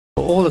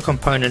all the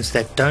components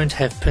that don't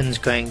have pins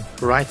going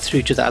right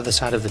through to the other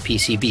side of the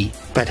PCB,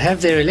 but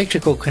have their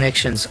electrical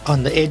connections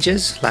on the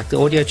edges like the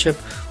audio chip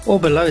or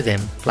below them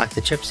like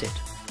the chipset.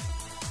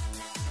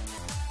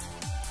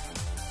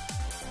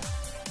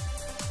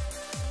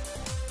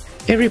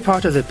 Every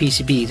part of the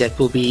PCB that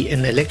will be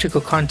in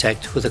electrical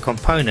contact with a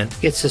component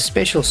gets a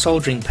special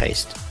soldering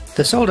paste.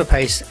 The solder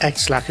paste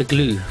acts like a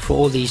glue for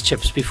all these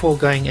chips before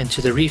going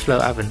into the reflow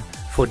oven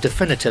for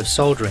definitive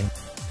soldering.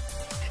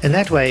 In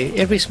that way,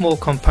 every small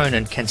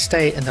component can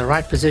stay in the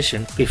right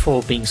position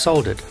before being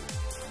soldered.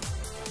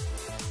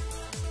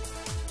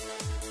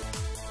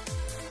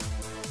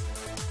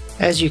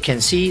 As you can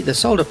see, the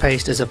solder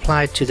paste is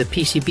applied to the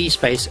PCB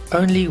space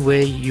only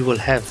where you will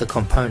have the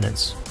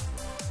components.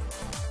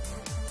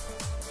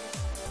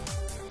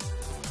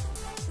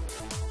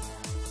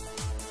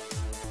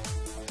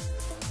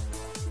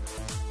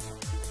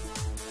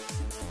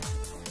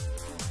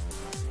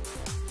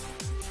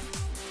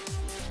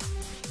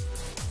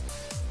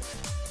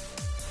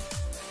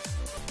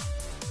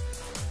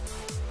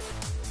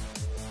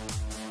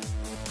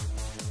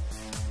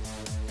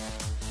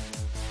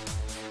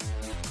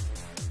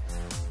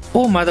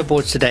 All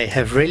motherboards today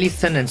have really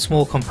thin and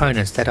small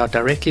components that are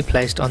directly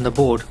placed on the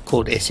board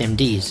called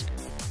SMDs.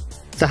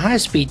 The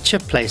high-speed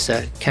chip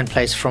placer can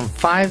place from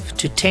 5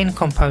 to 10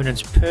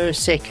 components per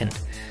second.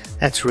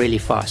 That's really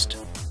fast.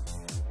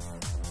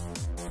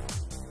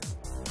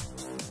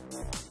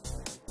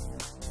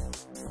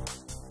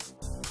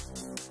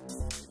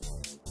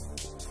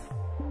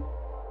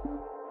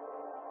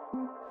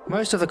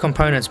 Most of the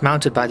components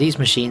mounted by these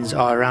machines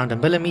are around 1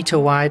 millimeter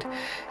wide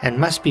and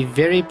must be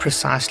very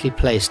precisely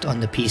placed on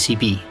the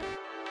PCB.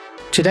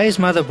 Today's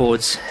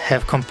motherboards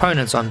have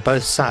components on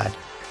both sides.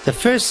 The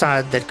first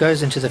side that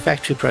goes into the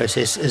factory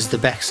process is the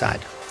back side.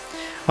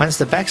 Once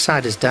the back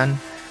side is done,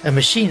 a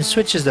machine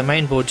switches the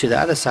main board to the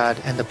other side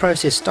and the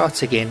process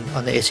starts again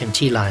on the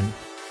SMT line.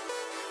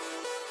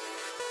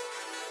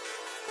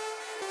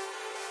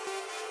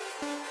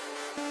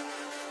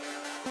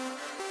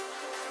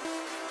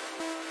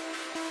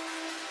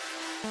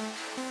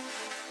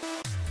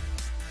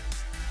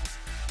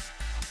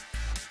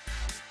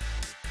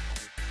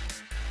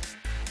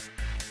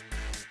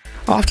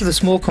 After the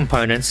small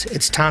components,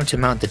 it's time to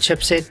mount the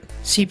chipset,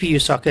 CPU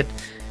socket,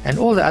 and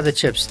all the other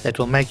chips that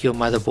will make your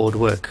motherboard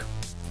work.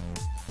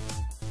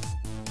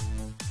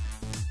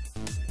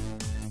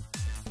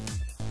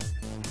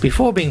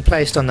 Before being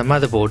placed on the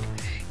motherboard,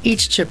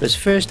 each chip is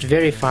first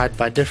verified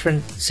by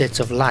different sets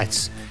of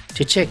lights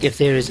to check if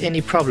there is any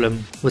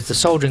problem with the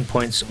soldering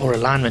points or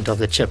alignment of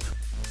the chip.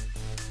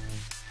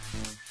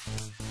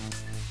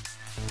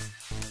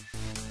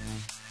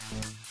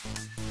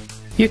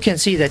 You can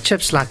see that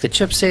chips like the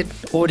chipset,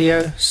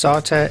 audio,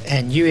 SATA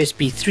and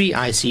USB 3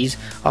 ICs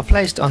are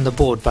placed on the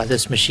board by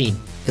this machine.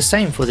 The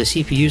same for the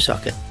CPU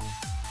socket.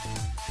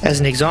 As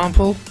an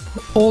example,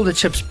 all the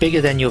chips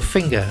bigger than your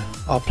finger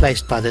are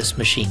placed by this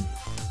machine.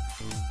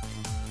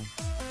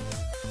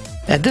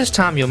 At this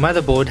time your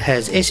motherboard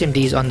has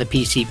SMDs on the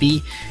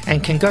PCB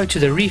and can go to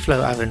the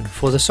reflow oven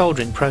for the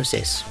soldering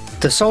process.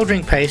 The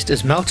soldering paste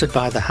is melted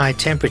by the high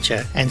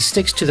temperature and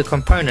sticks to the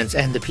components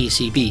and the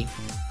PCB.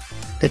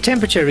 The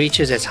temperature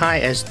reaches as high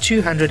as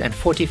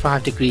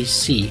 245 degrees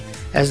C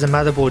as the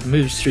motherboard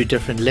moves through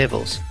different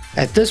levels.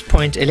 At this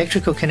point,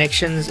 electrical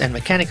connections and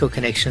mechanical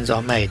connections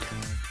are made.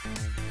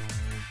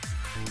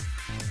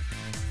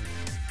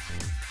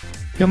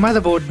 Your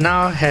motherboard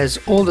now has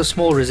all the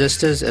small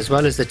resistors as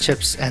well as the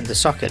chips and the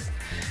socket.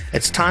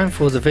 It's time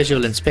for the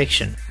visual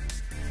inspection.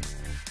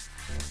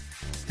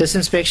 This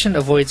inspection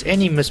avoids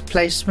any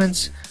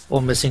misplacements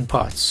or missing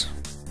parts.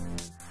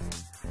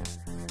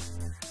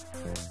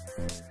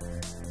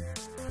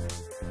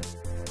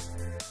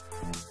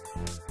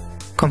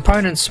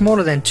 Components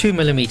smaller than 2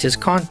 mm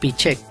can't be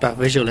checked by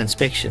visual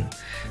inspection,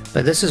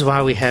 but this is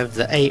why we have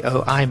the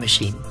AOI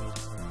machine.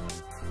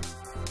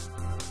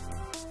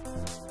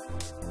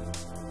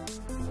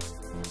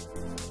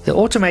 The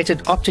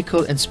automated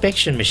optical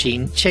inspection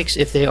machine checks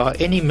if there are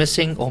any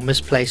missing or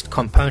misplaced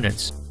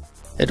components.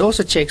 It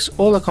also checks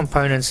all the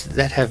components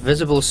that have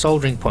visible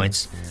soldering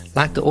points,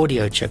 like the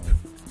audio chip.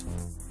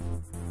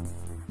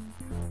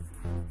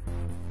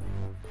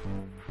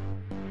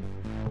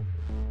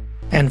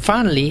 And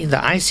finally, the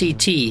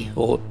ICT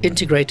or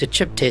integrated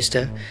chip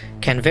tester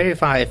can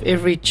verify if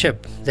every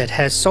chip that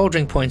has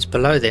soldering points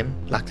below them,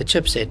 like the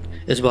chipset,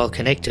 is well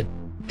connected.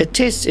 It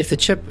tests if the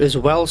chip is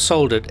well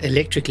soldered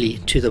electrically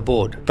to the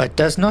board, but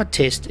does not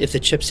test if the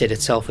chipset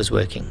itself is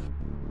working.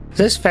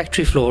 This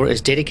factory floor is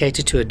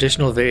dedicated to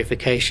additional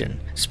verification,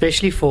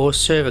 especially for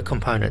server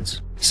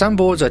components. Some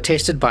boards are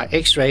tested by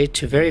X-ray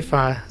to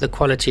verify the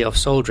quality of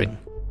soldering.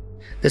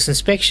 This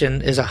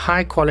inspection is a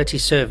high-quality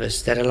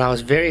service that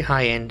allows very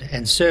high-end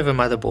and server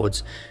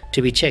motherboards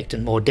to be checked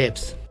in more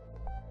depth.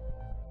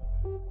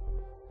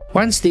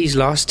 Once these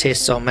last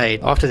tests are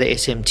made after the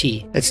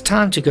SMT, it's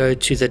time to go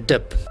to the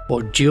DIP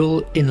or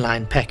dual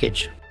inline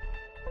package.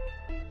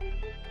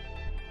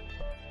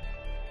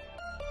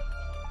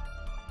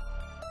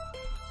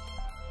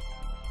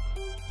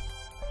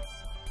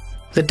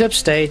 The dip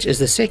stage is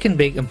the second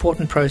big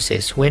important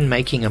process when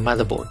making a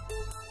motherboard.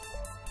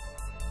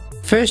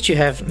 First you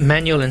have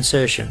manual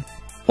insertion.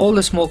 All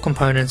the small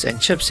components and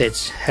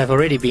chipsets have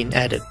already been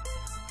added.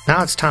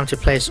 Now it's time to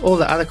place all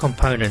the other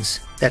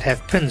components that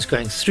have pins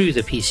going through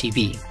the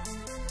PCB.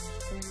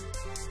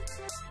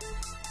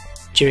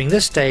 During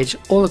this stage,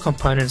 all the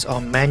components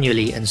are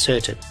manually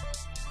inserted.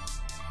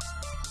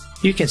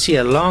 You can see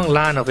a long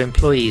line of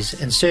employees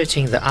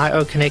inserting the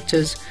I/O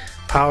connectors,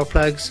 power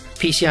plugs,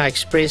 PCI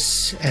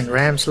Express and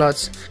RAM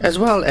slots, as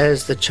well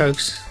as the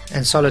chokes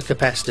and solid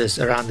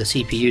capacitors around the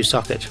CPU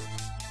socket.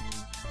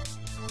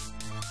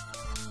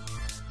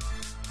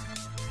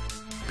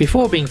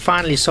 Before being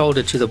finally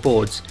soldered to the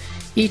boards,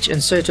 each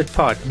inserted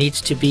part needs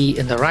to be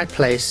in the right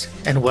place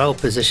and well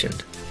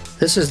positioned.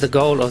 This is the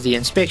goal of the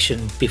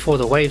inspection before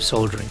the wave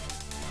soldering.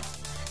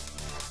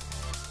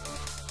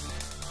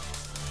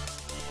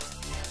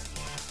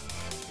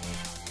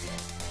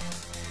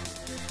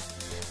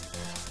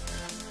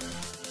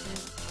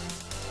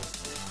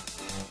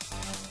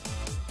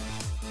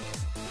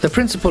 The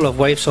principle of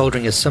wave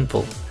soldering is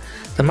simple.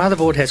 The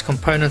motherboard has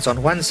components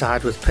on one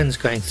side with pins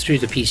going through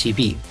the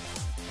PCB.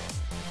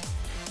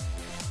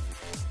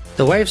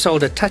 The wave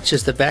solder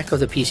touches the back of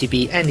the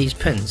PCB and these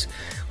pins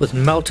with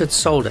melted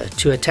solder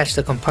to attach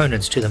the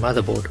components to the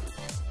motherboard.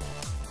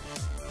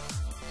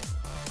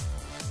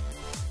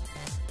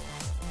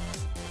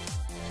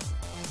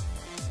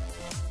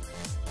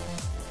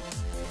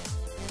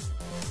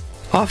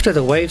 After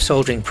the wave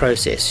soldering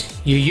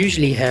process, you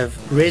usually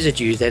have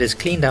residue that is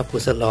cleaned up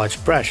with a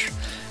large brush,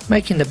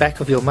 making the back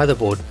of your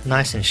motherboard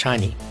nice and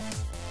shiny.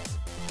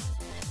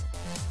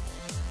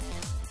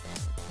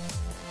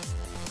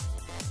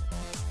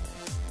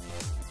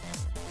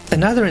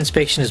 Another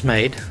inspection is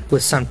made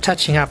with some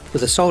touching up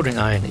with a soldering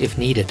iron if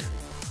needed.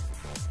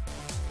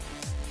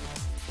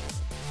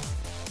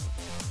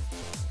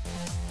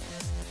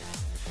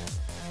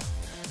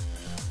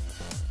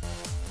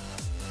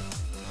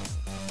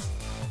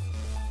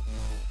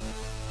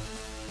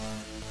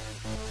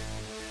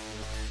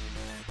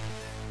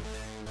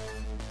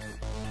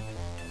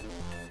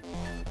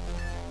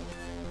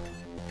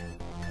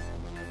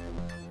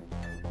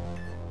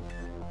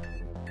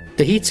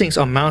 The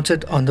heatsinks are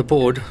mounted on the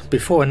board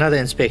before another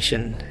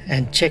inspection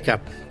and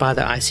checkup by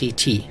the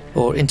ICT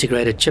or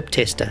integrated chip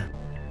tester.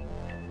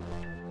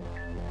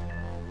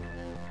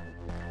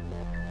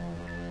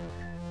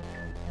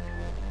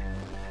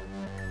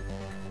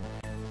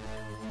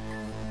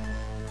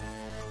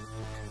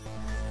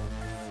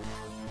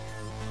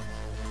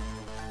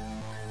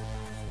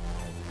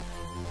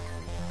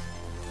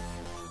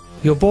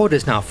 Your board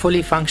is now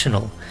fully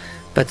functional,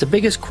 but the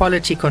biggest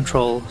quality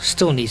control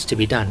still needs to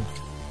be done.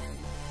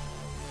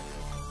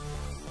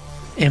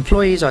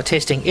 Employees are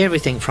testing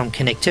everything from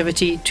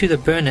connectivity to the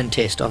burn-in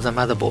test of the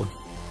motherboard.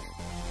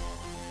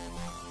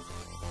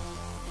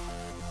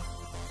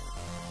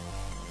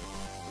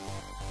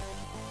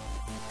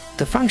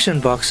 The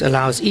function box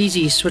allows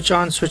easy switch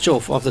on switch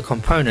off of the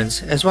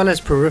components as well as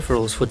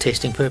peripherals for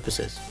testing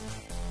purposes.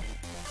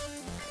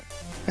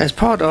 As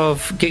part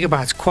of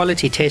Gigabyte's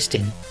quality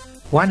testing,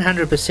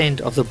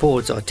 100% of the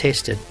boards are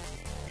tested,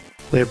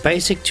 where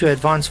basic to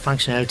advanced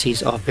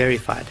functionalities are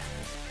verified.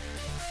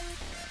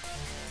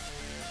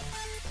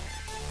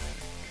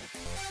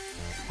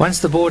 Once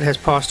the board has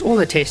passed all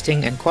the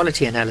testing and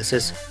quality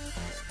analysis,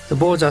 the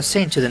boards are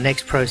sent to the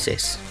next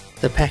process,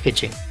 the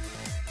packaging.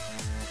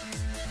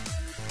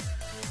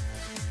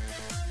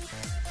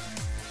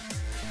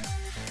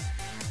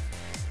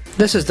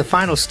 This is the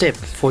final step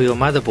for your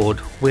motherboard,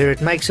 where it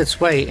makes its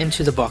way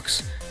into the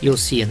box you'll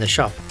see in the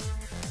shop.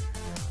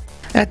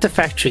 At the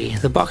factory,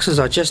 the boxes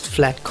are just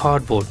flat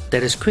cardboard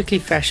that is quickly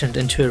fashioned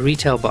into a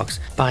retail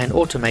box by an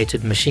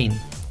automated machine.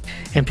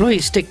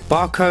 Employees stick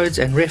barcodes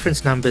and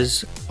reference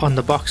numbers on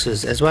the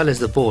boxes as well as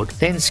the board,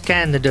 then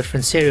scan the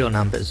different serial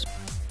numbers.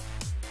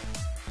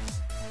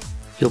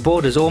 Your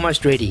board is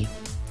almost ready.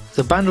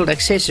 The bundled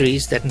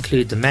accessories that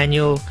include the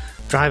manual,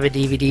 driver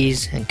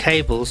DVDs and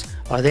cables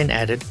are then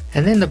added,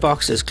 and then the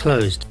box is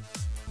closed.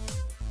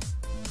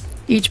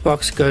 Each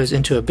box goes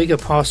into a bigger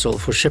parcel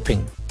for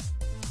shipping.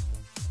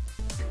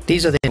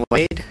 These are then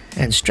weighed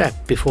and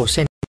strapped before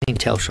sending to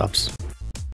retail shops.